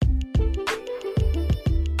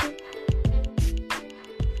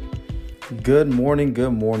Good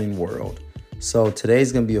morning, world. So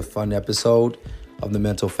today's going to be a fun episode of the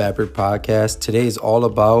Mental Fabric Podcast. Today is all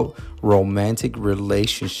about romantic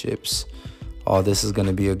relationships. Oh, this is going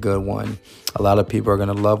to be a good one. A lot of people are going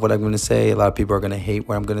to love what I'm going to say. A lot of people are going to hate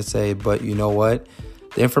what I'm going to say. But you know what?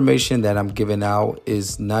 The information that I'm giving out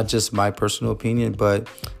is not just my personal opinion, but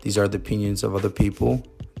these are the opinions of other people.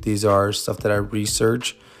 These are stuff that I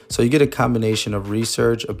research. So you get a combination of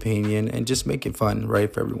research, opinion, and just make it fun,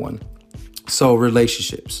 right, for everyone. So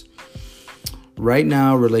relationships. Right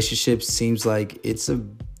now, relationships seems like it's a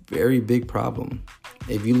very big problem.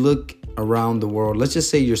 If you look around the world, let's just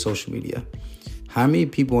say your social media. How many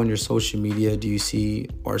people on your social media do you see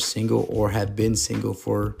are single or have been single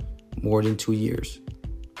for more than 2 years?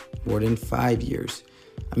 More than 5 years?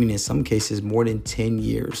 I mean, in some cases, more than 10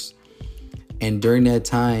 years. And during that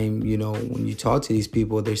time, you know, when you talk to these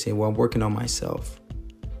people, they say, well, I'm working on myself.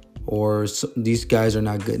 Or these guys are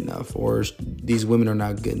not good enough. Or these women are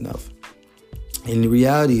not good enough. And the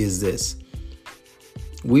reality is this.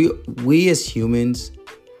 We as humans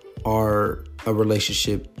are a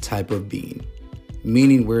relationship type of being.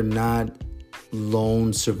 Meaning we're not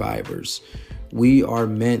lone survivors. We are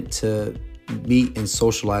meant to meet and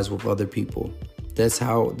socialize with other people. That's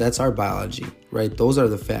our biology, right? Those are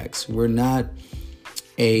the facts. We're not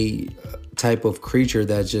a type of creature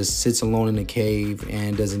that just sits alone in a cave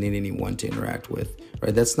and doesn't need anyone to interact with,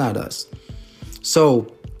 right? That's not us.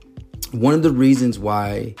 So one of the reasons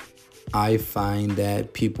why I find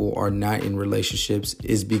that people are not in relationships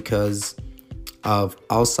is because of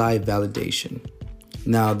outside validation.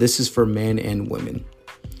 Now, this is for men and women.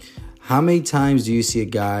 How many times do you see a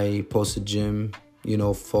guy post a gym,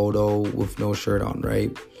 photo with no shirt on,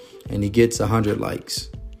 right? And he gets 100 likes.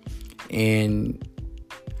 And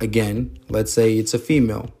again, let's say it's a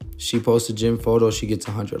female. She posts a gym photo, she gets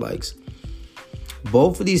 100 likes.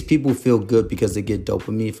 Both of these people feel good because they get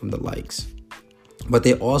dopamine from the likes. But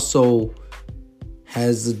they also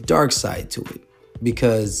has the dark side to it.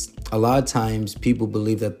 Because a lot of times people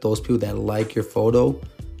believe that those people that like your photo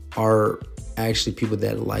are actually people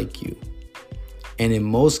that like you. And in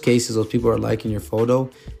most cases, those people are liking your photo.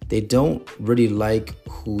 They don't really like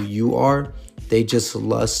who you are. They just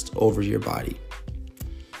lust over your body.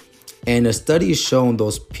 And a study has shown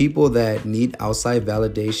those people that need outside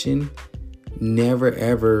validation never,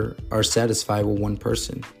 ever are satisfied with one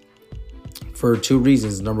person. For two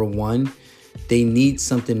reasons. Number one, they need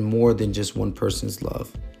something more than just one person's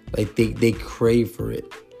love. Like they crave for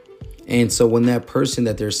it. And so when that person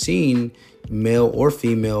that they're seeing, male or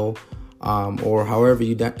female, or however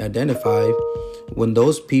you identify, when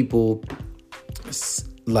those people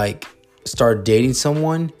start dating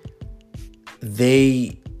someone,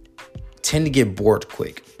 they tend to get bored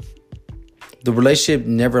quick. The relationship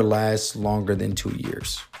never lasts longer than 2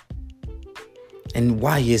 years. And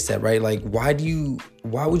why is that, right? Like, why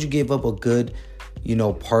would you give up a good,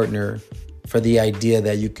 partner for the idea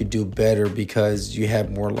that you could do better because you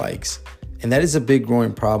have more likes? And that is a big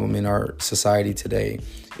growing problem in our society today.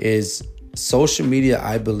 Is social media,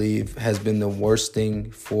 I believe, has been the worst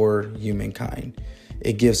thing for humankind.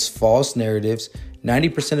 It gives false narratives.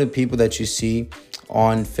 90% of people that you see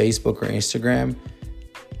on Facebook or Instagram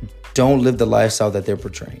don't live the lifestyle that they're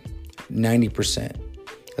portraying. 90%.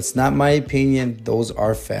 That's not my opinion. Those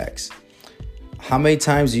are facts. How many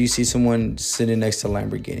times do you see someone sitting next to a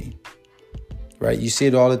Lamborghini? Right? You see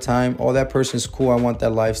it all the time. Oh, that person's cool. I want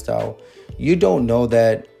that lifestyle. You don't know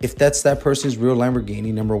that if that's that person's real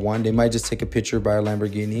Lamborghini, number one, they might just take a picture by a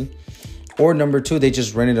Lamborghini. Or number two, they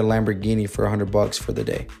just rented a Lamborghini for $100 for the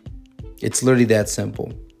day. It's literally that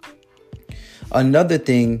simple. Another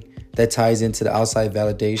thing that ties into the outside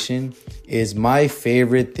validation is my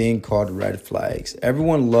favorite thing called red flags.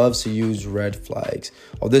 Everyone loves to use red flags.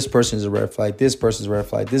 Oh, this person is a red flag. This person's a red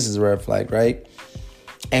flag. This is a red flag, right?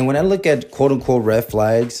 And when I look at quote unquote red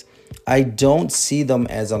flags, I don't see them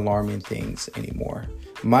as alarming things anymore.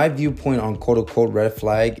 My viewpoint on quote unquote red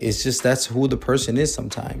flag is just that's who the person is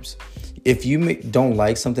sometimes. If you don't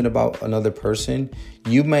like something about another person,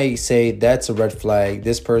 you may say that's a red flag.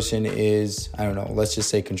 This person is, let's just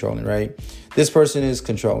say controlling, right? This person is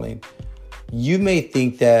controlling. You may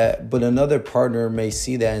think that, but another partner may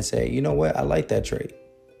see that and say, you know what? I like that trait.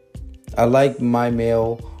 I like my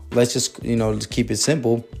male. Let's just, let's keep it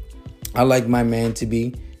simple. I like my man to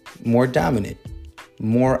be more dominant,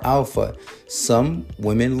 more alpha. Some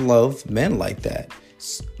women love men like that.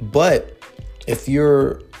 But if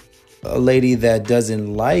you're a lady that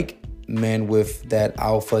doesn't like men with that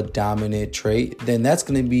alpha dominant trait, then that's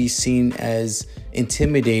going to be seen as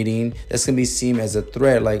intimidating. That's going to be seen as a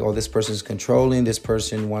threat. Like, oh, this person's controlling. This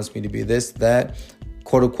person wants me to be this, that.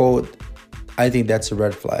 Quote unquote, I think that's a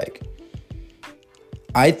red flag.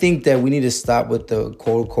 I think that we need to stop with the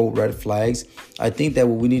quote unquote red flags. I think that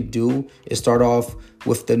what we need to do is start off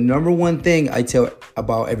with the number one thing I tell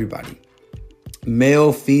about everybody.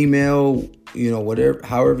 Male, female, whatever,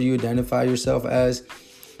 however you identify yourself as.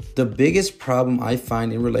 The biggest problem I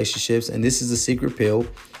find in relationships, and this is a secret pill,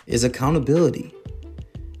 is accountability.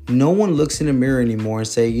 No one looks in the mirror anymore and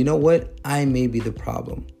say, you know what? I may be the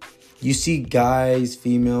problem. You see guys,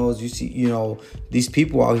 females, you see, these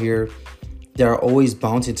people out here that are always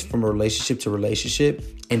bouncing from relationship to relationship,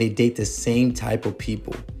 and they date the same type of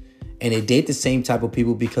people. And they date the same type of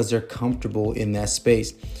people because they're comfortable in that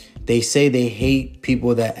space. They say they hate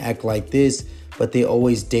people that act like this, but they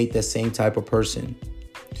always date the same type of person.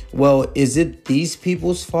 Well, is it these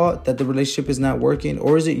people's fault that the relationship is not working,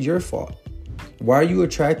 or is it your fault? Why are you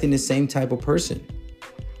attracting the same type of person?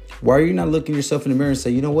 Why are you not looking yourself in the mirror and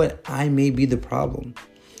say, you know what? I may be the problem.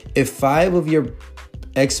 If 5 of your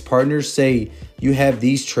ex-partners say you have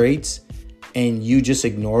these traits and you just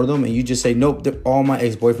ignore them and you just say, nope, all my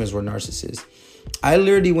ex-boyfriends were narcissists. I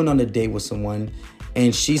literally went on a date with someone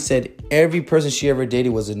and she said every person she ever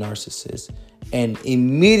dated was a narcissist. And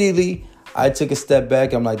immediately I took a step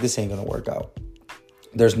back. I'm like, this ain't going to work out.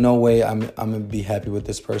 There's no way I'm going to be happy with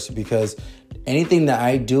this person, because anything that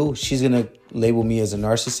I do, she's going to label me as a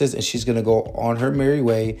narcissist and she's going to go on her merry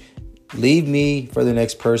way, leave me for the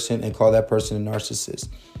next person and call that person a narcissist.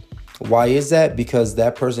 Why is that? Because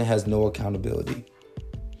that person has no accountability.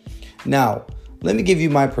 Now, let me give you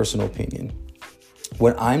my personal opinion.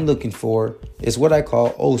 What I'm looking for is what I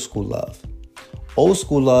call old school love. Old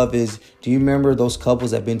school love is, do you remember those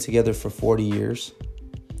couples that have been together for 40 years?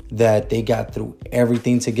 That they got through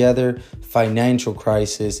everything together, financial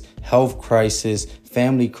crisis, health crisis,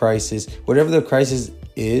 family crisis, whatever the crisis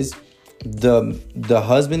is, the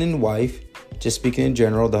husband and wife, just speaking in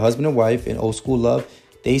general, the husband and wife in old school love,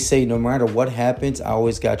 they say no matter what happens, I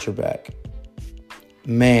always got your back.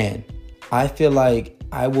 Man, I feel like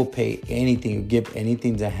I will pay anything, give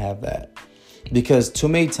anything to have that. Because too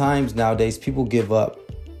many times nowadays, people give up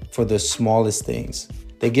for the smallest things.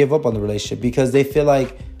 They give up on the relationship because they feel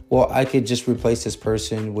like, well, I could just replace this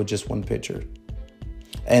person with just one picture.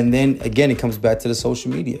 And then again, it comes back to the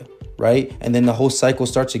social media, right? And then the whole cycle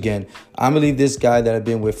starts again. I'm gonna leave this guy that I've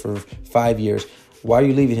been with for 5 years. Why are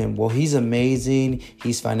you leaving him? Well, he's amazing.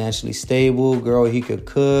 He's financially stable. Girl, he could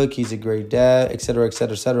cook. He's a great dad, et cetera, et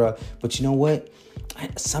cetera, et cetera. But you know what?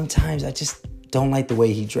 Sometimes I just don't like the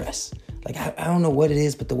way he dressed. Like, I don't know what it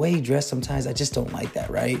is, but the way he dressed, sometimes I just don't like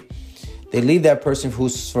that, right? They leave that person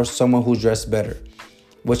who's for someone who's dressed better.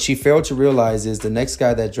 What she failed to realize is the next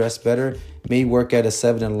guy that dressed better may work at a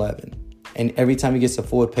 7-Eleven. And every time he gets a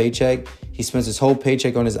full paycheck, he spends his whole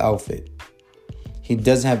paycheck on his outfit. He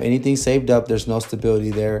doesn't have anything saved up. There's no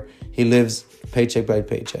stability there. He lives paycheck by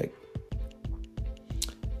paycheck.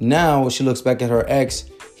 Now she looks back at her ex.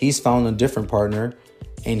 He's found a different partner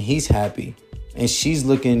and he's happy. And she's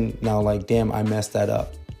looking now like, damn, I messed that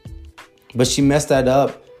up. But she messed that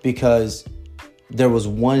up because there was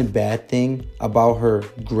one bad thing about her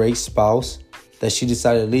great spouse that she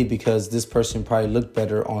decided to leave because this person probably looked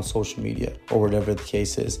better on social media or whatever the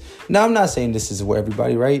case is. Now, I'm not saying this is for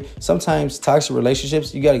everybody, right? Sometimes toxic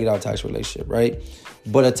relationships, you got to get out of a toxic relationship, right?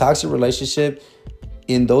 But a toxic relationship,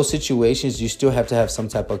 in those situations, you still have to have some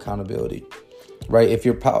type of accountability, right? If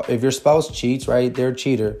your spouse cheats, right, they're a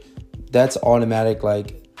cheater, that's automatic.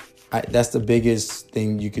 That's the biggest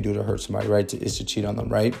thing you could do to hurt somebody, right? Is to cheat on them,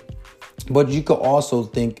 right? But you could also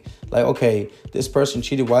think like, okay, this person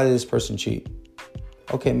cheated. Why did this person cheat?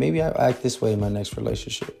 Okay, maybe I act this way in my next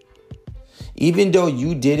relationship. Even though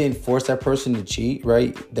you didn't force that person to cheat,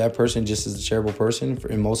 right? That person just is a terrible person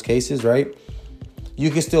in most cases, right?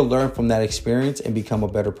 You can still learn from that experience and become a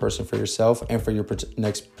better person for yourself and for your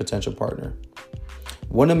next potential partner.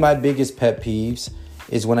 One of my biggest pet peeves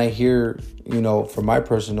is when I hear, from my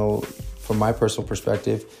personal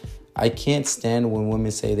perspective, I can't stand when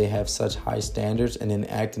women say they have such high standards and then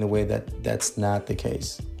act in a way that's not the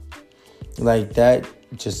case. Like, that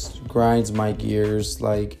just grinds my gears.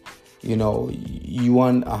 Like, you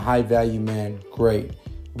want a high value man. Great.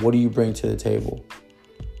 What do you bring to the table?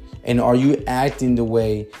 And are you acting the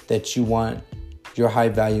way that you want your high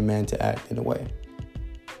value man to act in a way?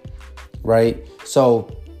 Right?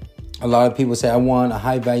 So a lot of people say, I want a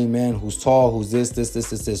high value man who's tall, who's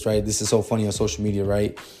this, right? This is so funny on social media,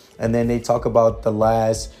 right? And then they talk about the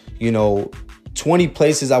last, 20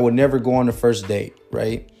 places I would never go on the first date,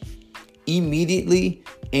 right? Immediately,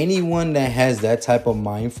 anyone that has that type of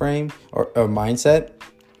mind frame or mindset,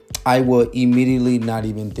 I will immediately not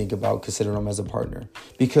even think about considering them as a partner.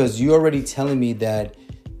 Because you're already telling me that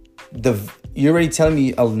you're already telling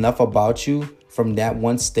me enough about you from that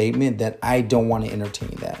one statement that I don't want to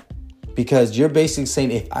entertain that. Because you're basically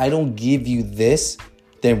saying, if I don't give you this,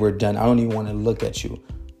 then we're done. I don't even want to look at you.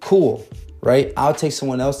 Cool, right? I'll take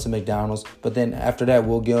someone else to McDonald's, but then after that,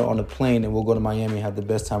 we'll get on a plane and we'll go to Miami and have the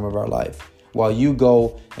best time of our life. While you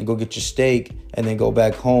go and go get your steak and then go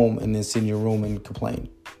back home and then sit in your room and complain.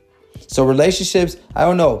 So relationships, I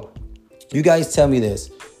don't know. You guys tell me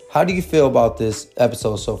this. How do you feel about this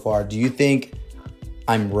episode so far? Do you think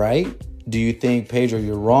I'm right? Do you think, Pedro,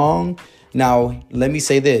 you're wrong? Now, let me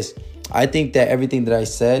say this. I think that everything that I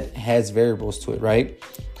said has variables to it, right?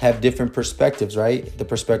 Have different perspectives, right? The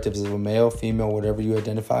perspectives of a male, female, whatever you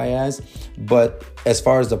identify as. But as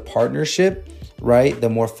far as the partnership, right? The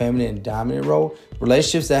more feminine and dominant role,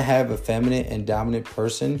 relationships that have a feminine and dominant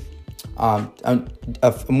person, a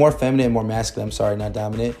more feminine and more masculine, I'm sorry, not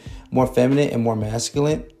dominant, more feminine and more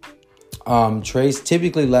masculine traits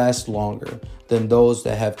typically last longer than those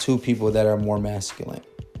that have two people that are more masculine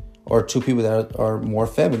or two people that are more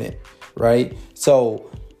feminine, right? So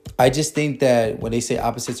I just think that when they say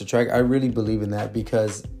opposites attract, I really believe in that,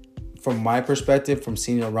 because from my perspective, from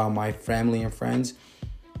seeing around my family and friends,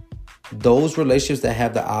 those relationships that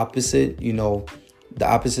have the opposite, the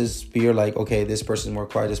opposite sphere, like, okay, this person's more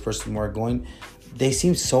quiet, this person's more outgoing, they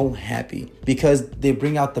seem so happy because they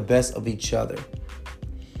bring out the best of each other.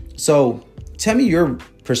 So tell me your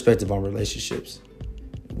perspective on relationships.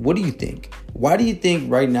 What do you think? Why do you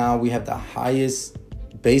think right now we have the highest,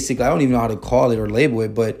 basically, I don't even know how to call it or label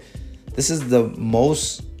it, but this is the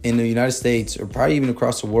most in the United States, or probably even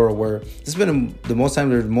across the world, where this has been the most time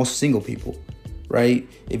there's the most single people, right?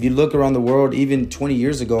 If you look around the world, even 20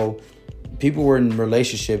 years ago, people were in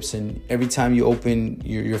relationships, and every time you open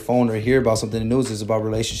your phone or hear about something in the news, it's about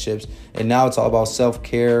relationships. And now it's all about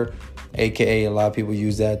self-care, aka a lot of people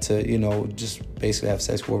use that to, just basically have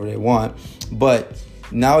sex wherever they want. But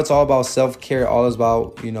now it's all about self-care, all is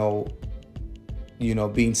about,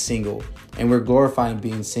 being single. And we're glorifying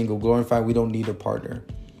being single, glorifying we don't need a partner.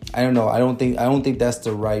 I don't know. I don't think that's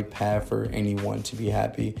the right path for anyone to be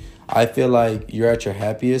happy. I feel like you're at your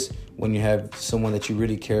happiest when you have someone that you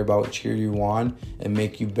really care about cheer you on and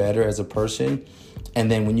make you better as a person.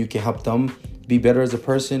 And then when you can help them be better as a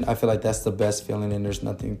person, I feel like that's the best feeling, and there's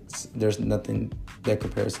nothing that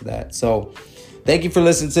compares to that. So thank you for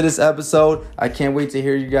listening to this episode. I can't wait to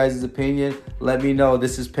hear you guys' opinion. Let me know.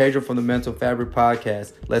 This is Pedro from the Mental Fabric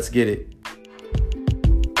Podcast. Let's get it.